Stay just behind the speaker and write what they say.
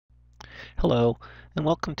Hello, and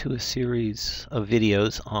welcome to a series of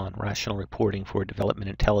videos on rational reporting for development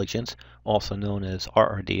intelligence, also known as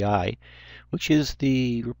RRDI, which is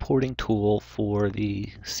the reporting tool for the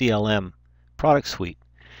CLM product suite.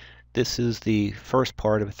 This is the first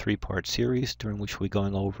part of a three-part series during which we're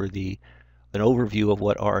going over an overview of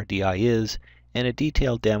what RRDI is and a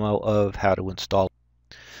detailed demo of how to install it.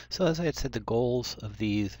 So as I had said, the goals of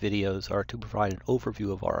these videos are to provide an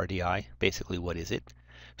overview of RRDI, basically what is it,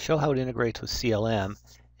 show how it integrates with CLM,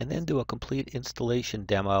 and then do a complete installation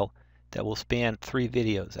demo that will span 3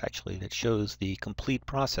 videos actually that shows the complete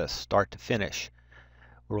process start to finish.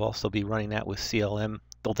 We'll also be running that with CLM.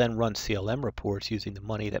 They'll then run CLM reports using the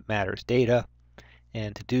money that matters data,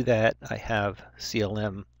 and to do that I have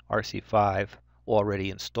CLM RC5 already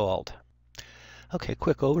installed. Okay,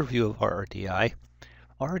 quick overview of RRDI.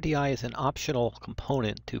 RRDI is an optional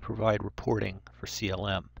component to provide reporting for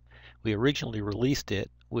CLM. We originally released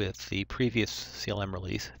it with the previous CLM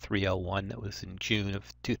release, 3.01, that was in June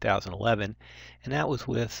of 2011, and that was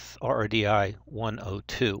with RRDI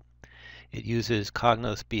 1.02. It uses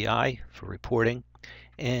Cognos BI for reporting,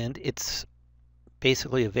 and it's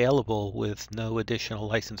basically available with no additional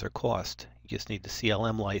license or cost. You just need the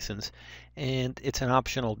CLM license, and it's an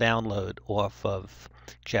optional download off of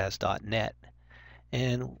jazz.net.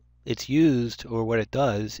 And it's used, or what it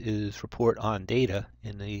does, is report on data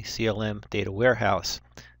in the CLM data warehouse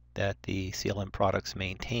that the CLM products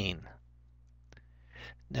maintain.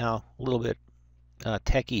 Now, a little bit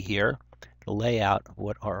techie here, the layout of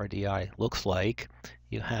what RRDI looks like.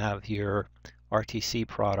 You have your RTC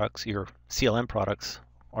products, your CLM products,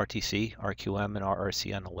 RTC, RQM, and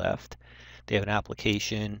RRC on the left. They have an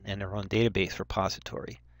application and their own database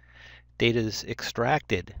repository. Data is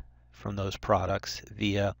extracted from those products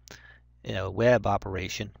via a web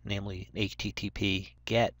operation, namely an HTTP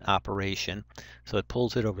GET operation. So it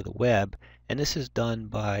pulls it over the web, and this is done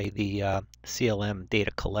by the CLM data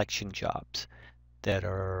collection jobs that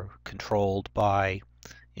are controlled by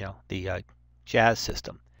the Jazz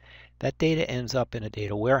system. That data ends up in a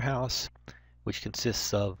data warehouse, which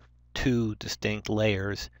consists of 2 distinct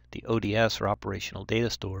layers: the ODS, or operational data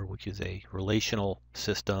store, which is a relational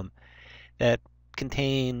system that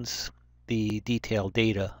contains the detailed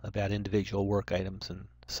data about individual work items and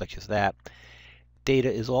such as that.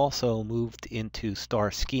 Data is also moved into star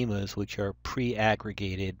schemas, which are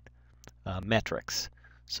pre-aggregated metrics.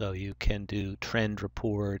 So you can do trend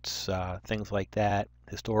reports, things like that,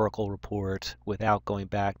 historical reports, without going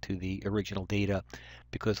back to the original data,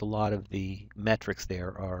 because a lot of the metrics there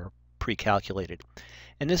are pre-calculated.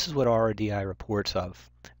 And this is what RRDI reports off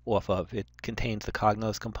of. It contains the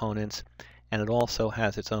Cognos components, and it also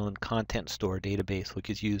has its own content store database, which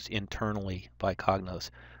is used internally by Cognos.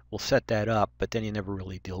 We'll set that up, but then you never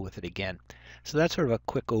really deal with it again. So that's sort of a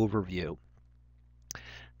quick overview.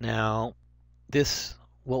 Now,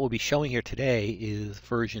 what we'll be showing here today is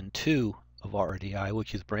version 2 of RRDI,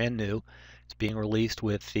 which is brand new. It's being released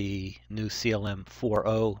with the new CLM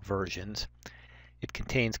 4.0 versions. It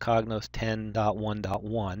contains Cognos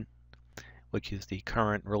 10.1.1, which is the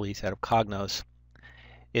current release out of Cognos.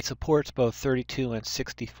 It supports both 32 and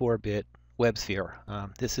 64-bit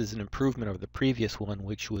WebSphere. This is an improvement over the previous one,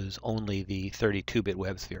 which was only the 32-bit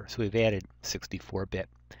WebSphere. So we've added 64-bit.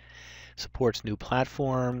 Supports new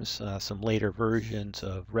platforms, some later versions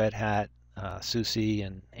of Red Hat, SUSE,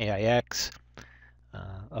 and AIX.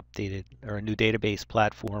 Updated or a new database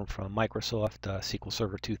platform from Microsoft, SQL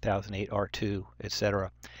Server 2008, R2, etc.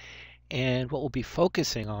 And what we'll be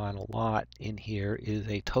focusing on a lot in here is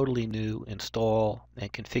a totally new install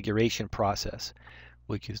and configuration process,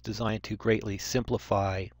 which is designed to greatly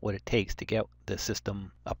simplify what it takes to get the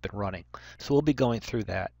system up and running. So we'll be going through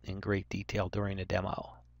that in great detail during the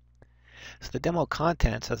demo. So the demo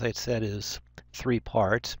contents, as I said, is 3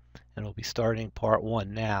 parts, and we'll be starting part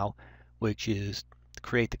 1 now, which is to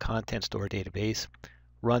create the content store database,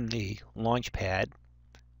 run the Launchpad,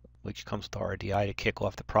 which comes with RRDI to kick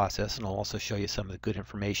off the process, and I'll also show you some of the good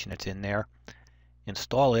information that's in there.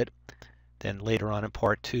 Install it. Then later on in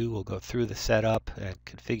part 2, we'll go through the setup and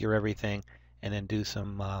configure everything, and then do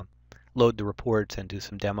some load the reports and do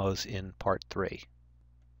some demos in part 3.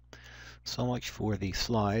 So much for the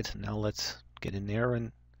slides. Now let's get in there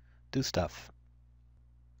and do stuff.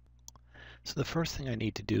 So the first thing I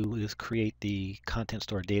need to do is create the content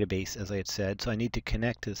store database, as I had said. So I need to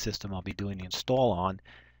connect to the system I'll be doing the install on.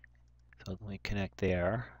 So let me connect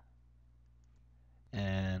there.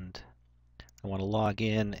 And I want to log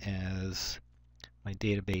in as my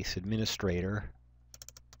database administrator.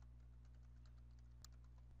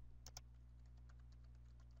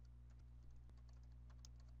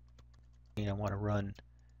 I want to run,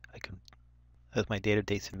 I can as my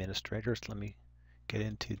database administrator. So let me get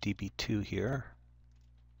into DB2 here.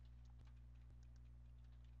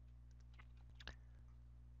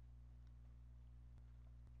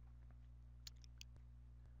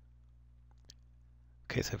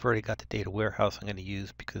 Okay, so I've already got the data warehouse I'm going to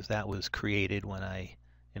use because that was created when I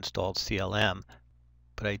installed CLM,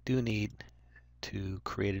 but I do need to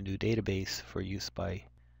create a new database for use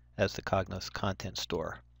as the Cognos content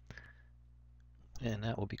store, and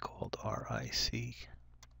that will be called RICM.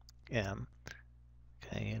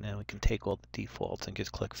 Okay, and then we can take all the defaults and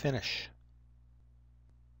just click finish.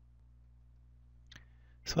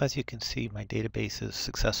 So as you can see, my database is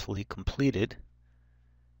successfully completed.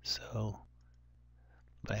 So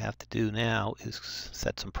what I have to do now is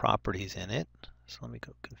set some properties in it. So let me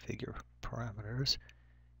go configure parameters.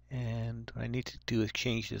 And what I need to do is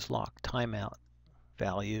change this lock timeout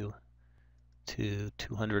value to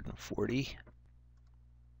 240.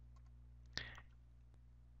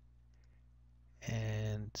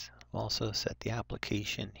 And also set the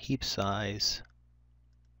application heap size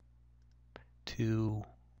to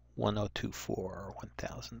 1024 or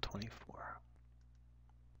 1024.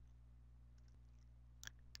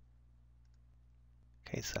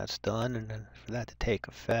 Okay, so that's done, and then for that to take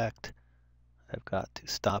effect, I've got to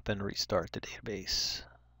stop and restart the database.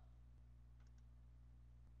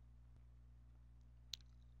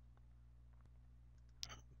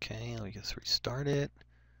 Okay, let me just restart it.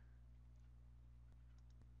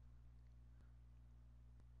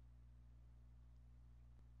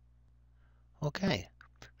 Okay,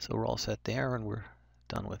 so we're all set there, and we're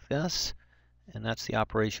done with this. And that's the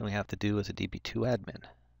operation we have to do as a DB2 admin.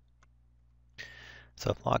 So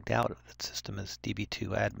I've logged out of the system as DB2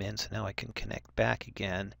 admin, so now I can connect back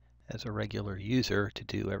again as a regular user to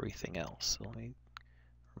do everything else. So let me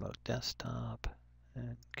remote desktop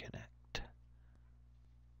and connect.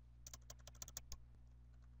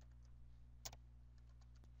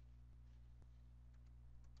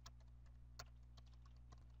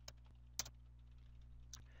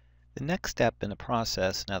 The next step in the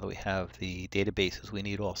process, now that we have the databases we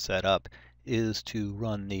need all set up, is to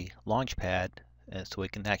run the Launchpad so we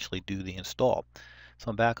can actually do the install. So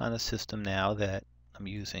I'm back on the system now that I'm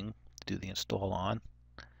using to do the install on.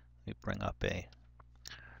 Let me bring up a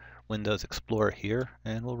Windows Explorer here,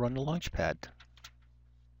 and we'll run the Launchpad.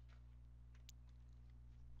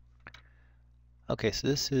 Okay, so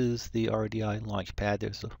this is the RRDI Launchpad.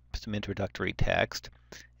 There's some introductory text.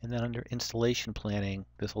 And then under installation planning,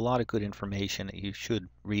 there's a lot of good information that you should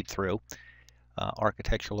read through.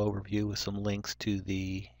 Architectural overview with some links to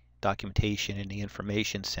the documentation in the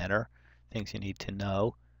information center, things you need to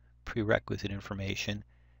know, prerequisite information,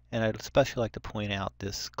 and I'd especially like to point out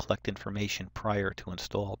this collect information prior to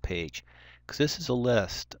install page, because this is a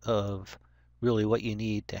list of really what you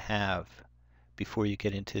need to have before you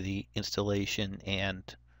get into the installation and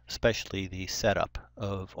especially the setup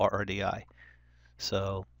of RRDI.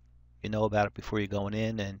 So you know about it before you're going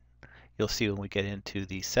in, and you'll see when we get into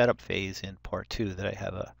the setup phase in part 2 that I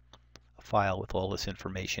have a file with all this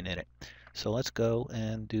information in it. So let's go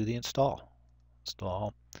and do the install.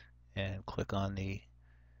 Install, and click on the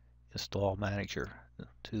install manager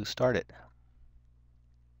to start it.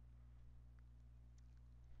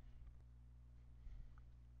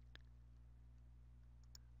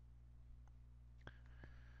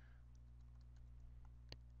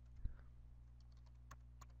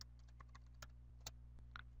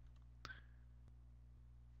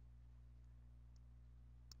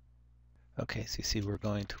 Okay, so you see we're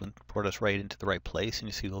going to import us right into the right place, and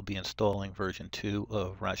you see we'll be installing version 2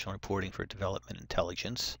 of Rational Reporting for Development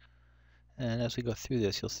Intelligence. And as we go through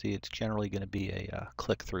this, you'll see it's generally going to be a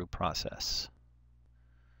click-through process.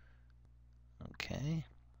 Okay.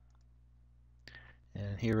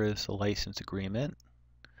 And here is a license agreement.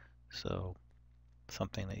 So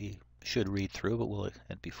something that you should read through, but we'll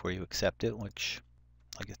before you accept it, which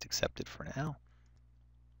I guess accept it for now.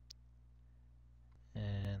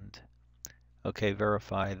 And okay,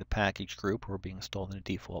 verify the package group we're being installed in a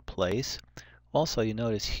default place. Also, you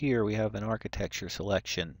notice here we have an architecture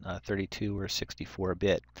selection, 32 or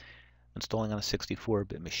 64-bit. Installing on a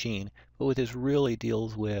 64-bit machine, but what this really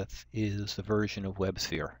deals with is the version of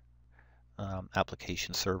WebSphere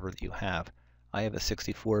application server that you have. I have a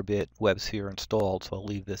 64-bit WebSphere installed, so I'll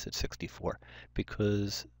leave this at 64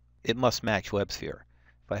 because it must match WebSphere.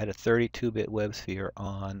 If I had a 32-bit WebSphere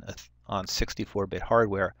on 64-bit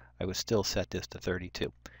hardware, I would still set this to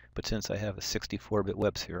 32. But since I have a 64-bit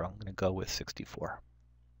WebSphere, I'm going to go with 64.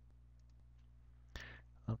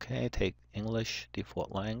 Okay, take English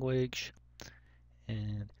default language,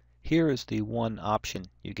 and Here is the one option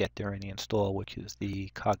you get during the install, which is the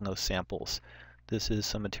Cognos samples. This is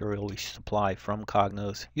some material we supply from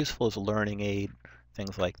Cognos, useful as a learning aid,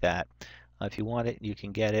 things like that. If you want it, you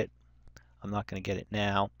can get it. I'm not going to get it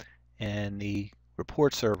now. And the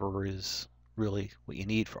report server is really what you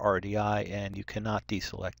need for RRDI, and you cannot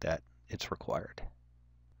deselect that. It's required.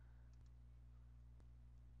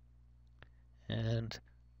 And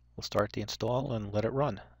we'll start the install and let it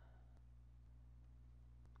run.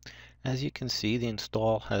 As you can see, the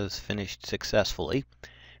install has finished successfully.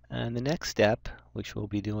 And the next step, which we'll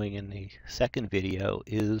be doing in the second video,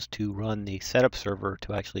 is to run the setup server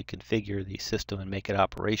to actually configure the system and make it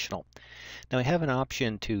operational. Now we have an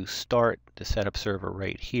option to start the setup server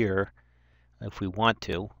right here if we want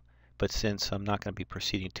to, but since I'm not going to be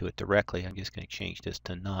proceeding to it directly, I'm just going to change this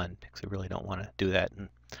to none because I really don't want to do that, and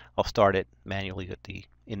I'll start it manually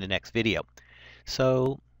in the next video.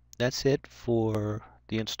 So that's it for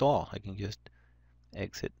the install. I can just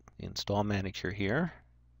exit the install manager here,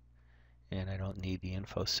 and I don't need the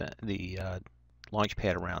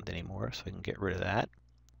launchpad around anymore, so I can get rid of that.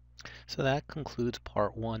 So that concludes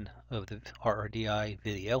part 1 of the RRDI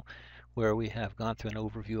video, where we have gone through an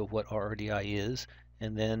overview of what RRDI is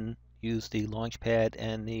and then used the launchpad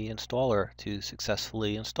and the installer to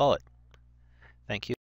successfully install it. Thank you.